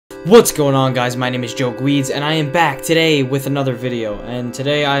What's going on, guys? My name is Joe Guidzz, and I am back today with another video. And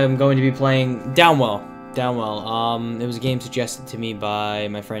today I am going to be playing Downwell. It was a game suggested to me by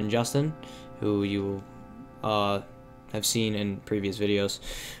my friend Justin, who you have seen in previous videos.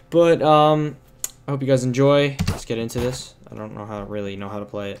 But I hope you guys enjoy. Let's get into this. I don't know how to really know how to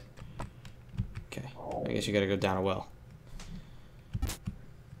play it. Okay, I guess you gotta go down a well.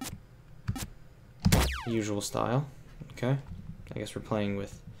 Usual style. Okay, I guess we're playing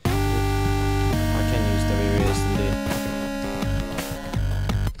with. I can use WASD.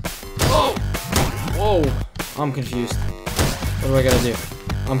 Oh! Whoa! I'm confused. What do I gotta do?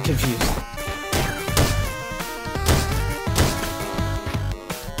 I'm confused.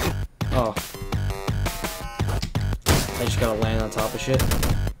 Oh. I just gotta land on top of shit.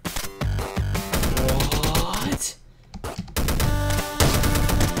 What?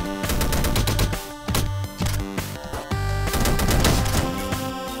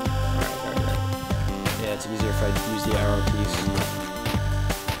 Yeah, it's easier if I use the arrow keys.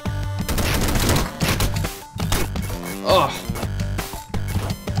 Oh!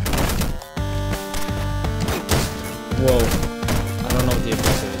 Whoa. I don't know what the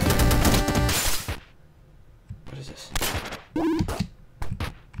objective is here. What is this?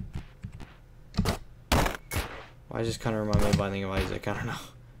 Why does this kind of remind me of Binding of Isaac? I don't know.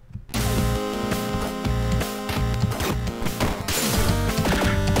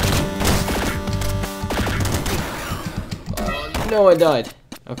 No, I died.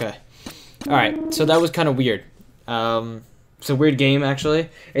 Okay. Alright, so that was kind of weird. It's a weird game, actually.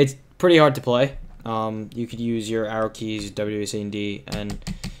 It's pretty hard to play. You could use your arrow keys, W, A, and D, and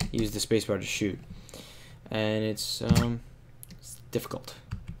use the spacebar to shoot. And it's difficult.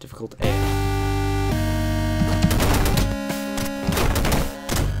 Difficult A.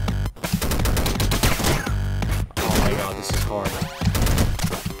 Oh my god, this is hard.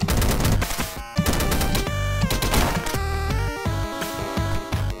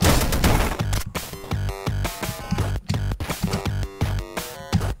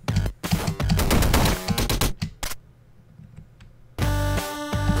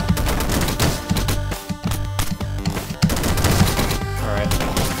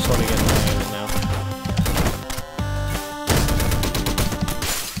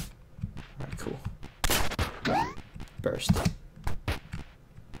 Burst.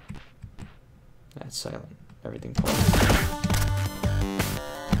 That's silent. Everything quiet.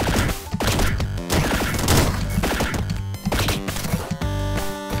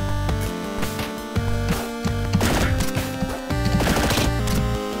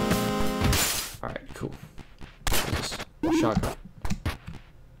 Alright, cool. Just shotgun.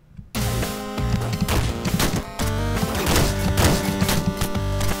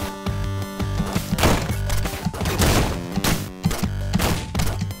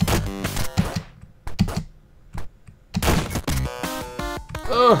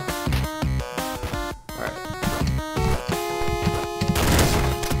 Ugh. Alright.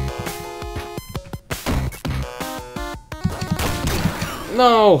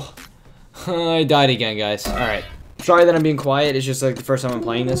 No! I died again, guys. Alright. Sorry that I'm being quiet. It's just like the first time I'm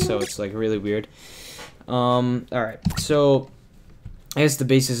playing this, so it's like really weird. Alright. So, I guess the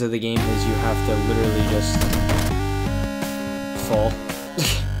basis of the game is you have to literally just fall.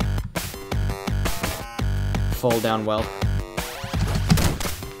 Fall down well.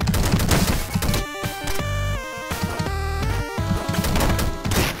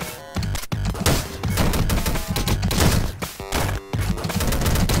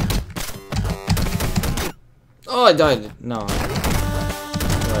 Oh, I died. No. No,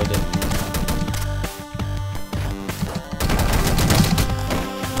 I didn't.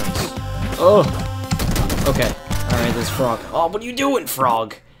 Nice. Oh! Okay. Alright, this frog. Oh, what are you doing,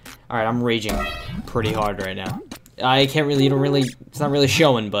 frog? Alright, I'm raging pretty hard right now. I can't really, it's not really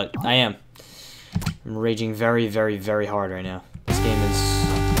showing, but I am. I'm raging very, very, very hard right now. This game is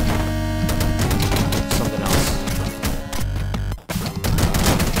something else.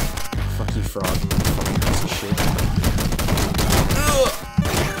 Fuck you, frog. Fucking piece of shit.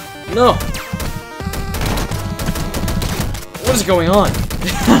 No! What is going on?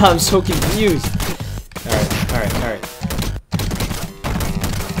 I'm so confused. Alright, alright, alright.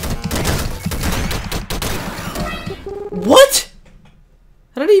 What?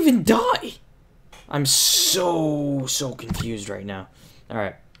 How did I even die? I'm so confused right now.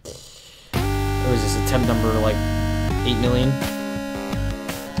 Alright. What is this? Attempt number like 8 million?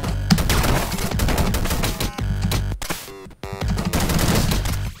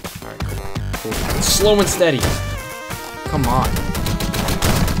 Slow and steady. Come on.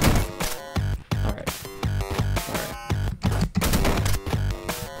 Alright. Alright.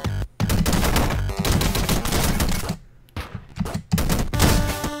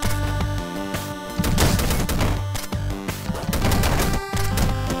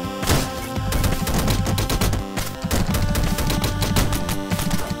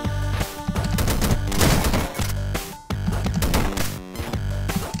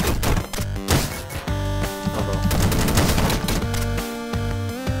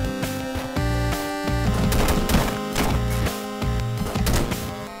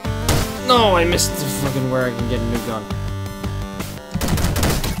 No, I missed the fucking where I can get a new gun.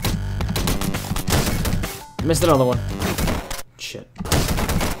 Missed another one. Shit.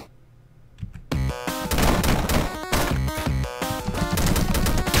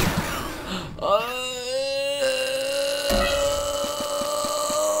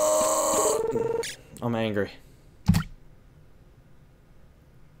 I'm angry.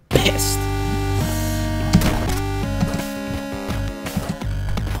 Pissed.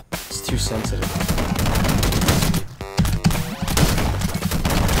 It's too sensitive.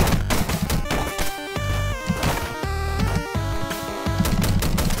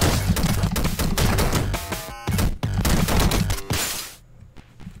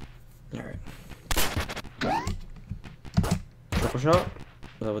 Alright. Triple shot? Is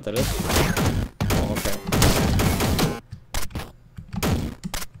that what that is? Oh, okay.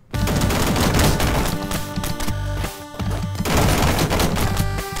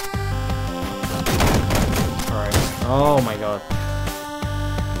 Alright. Oh my god.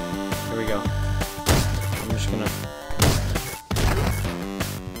 Here we go. I'm just gonna...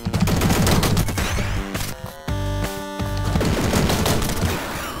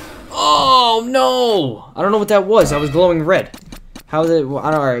 Oh no! I don't know what that was. I was glowing red. How did it... Well,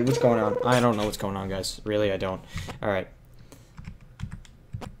 I don't... Alright, what's going on? I don't know what's going on, guys. Really, I don't. Alright.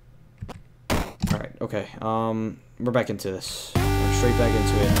 Alright, okay. We're back into this. We're straight back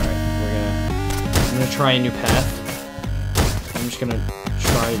into it. Alright, I'm gonna try a new path. I'm just gonna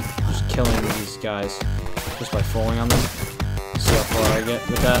try just killing these guys just by falling on them. See how far I get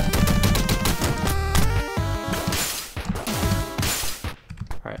with that.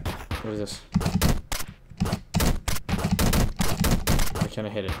 Alright, what is this? Can I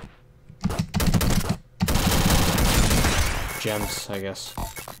hit it? Gems, I guess.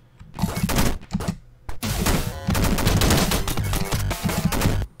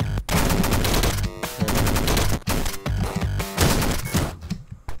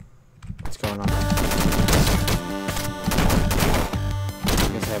 What's going on? I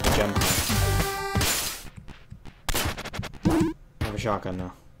guess I have a gem. I have a shotgun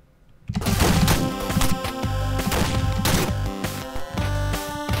now.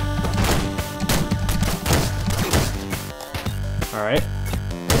 Alright.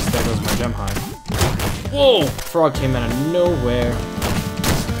 There goes my gem high. Whoa! Frog came out of nowhere.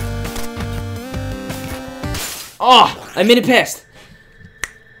 Oh! I made it past!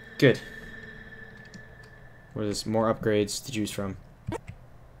 Good. What is this? More upgrades to choose from.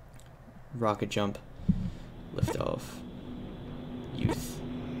 Rocket jump. Lift off. Youth.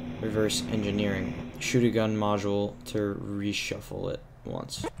 Reverse engineering. Shoot a gun module to reshuffle it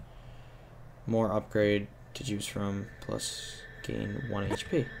once. More upgrade to choose from. Plus gain 1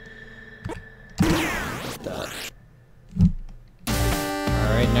 HP. Like that.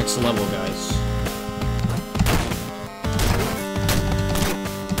 Alright, next level, guys.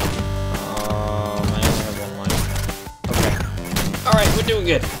 I only have 1 life. Okay. Alright, we're doing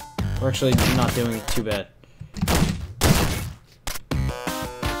good. We're actually not doing too bad.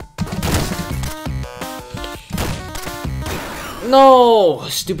 No!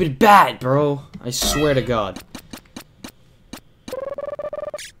 Stupid bat, bro. I swear to God.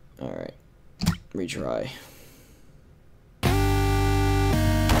 Alright. Retry.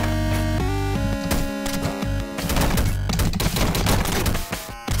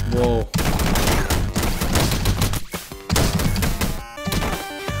 Whoa.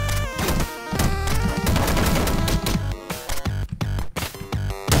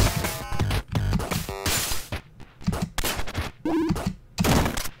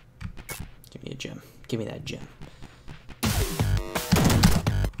 Give me a gem. Give me that gem.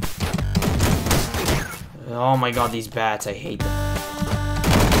 Oh my god, these bats, I hate them.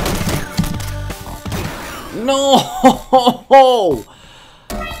 No!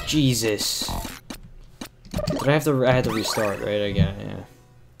 Jesus. Did I have to? I had to restart, right? Again,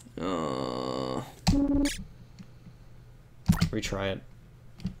 yeah. Retry it.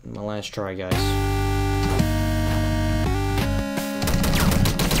 My last try, guys.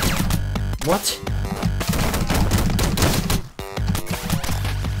 What?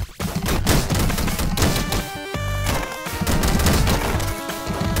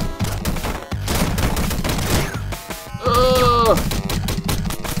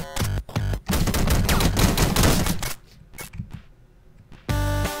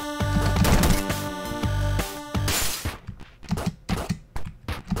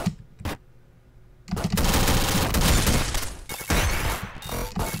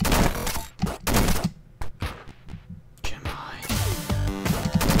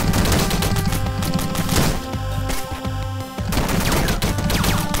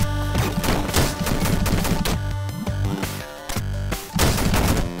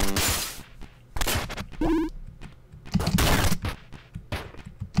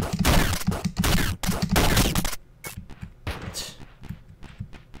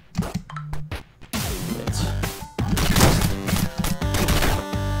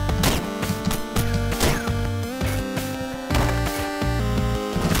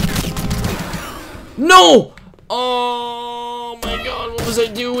 No! Oh my god, what was I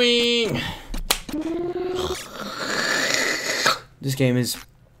doing? This game is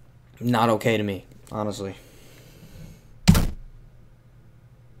not okay to me, honestly.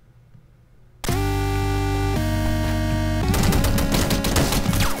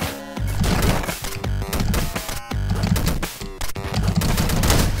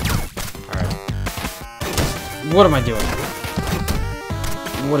 Alright. What am I doing?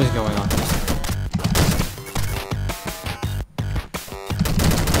 What is going on?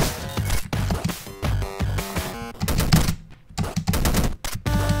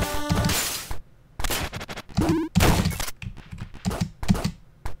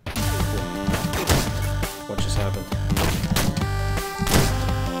 What just happened?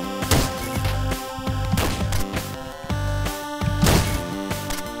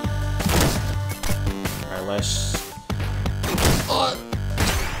 Alright, let's...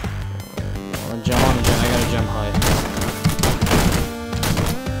 Jump on the gem. I gotta jump high.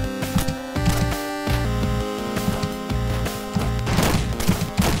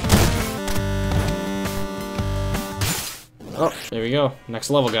 Oh, there we go.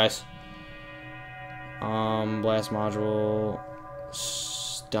 Next level, guys. Blast module.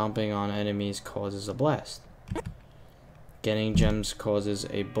 Stomping on enemies causes a blast. Getting gems causes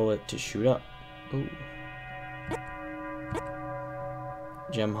a bullet to shoot up. Ooh.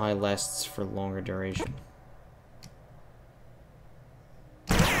 Gem high lasts for longer duration.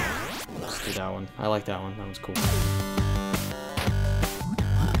 Let's do that one. I like that one. That one's cool.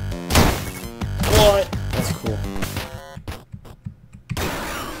 What? That's cool.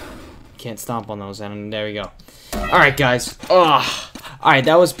 Can't stomp on those, and there we go. Alright, guys. Alright,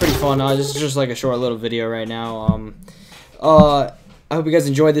 that was pretty fun. This is just like a short little video right now. I hope you guys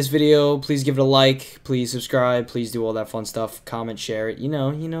enjoyed this video. Please give it a like. Please subscribe. Please do all that fun stuff. Comment, share it. You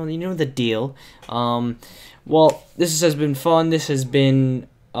know the deal. Well, this has been fun. This has been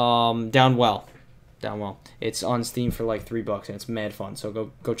Downwell. Downwell. It's on Steam for like $3 and it's mad fun. So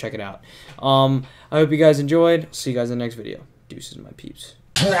go check it out. I hope you guys enjoyed. See you guys in the next video. Deuces, my peeps.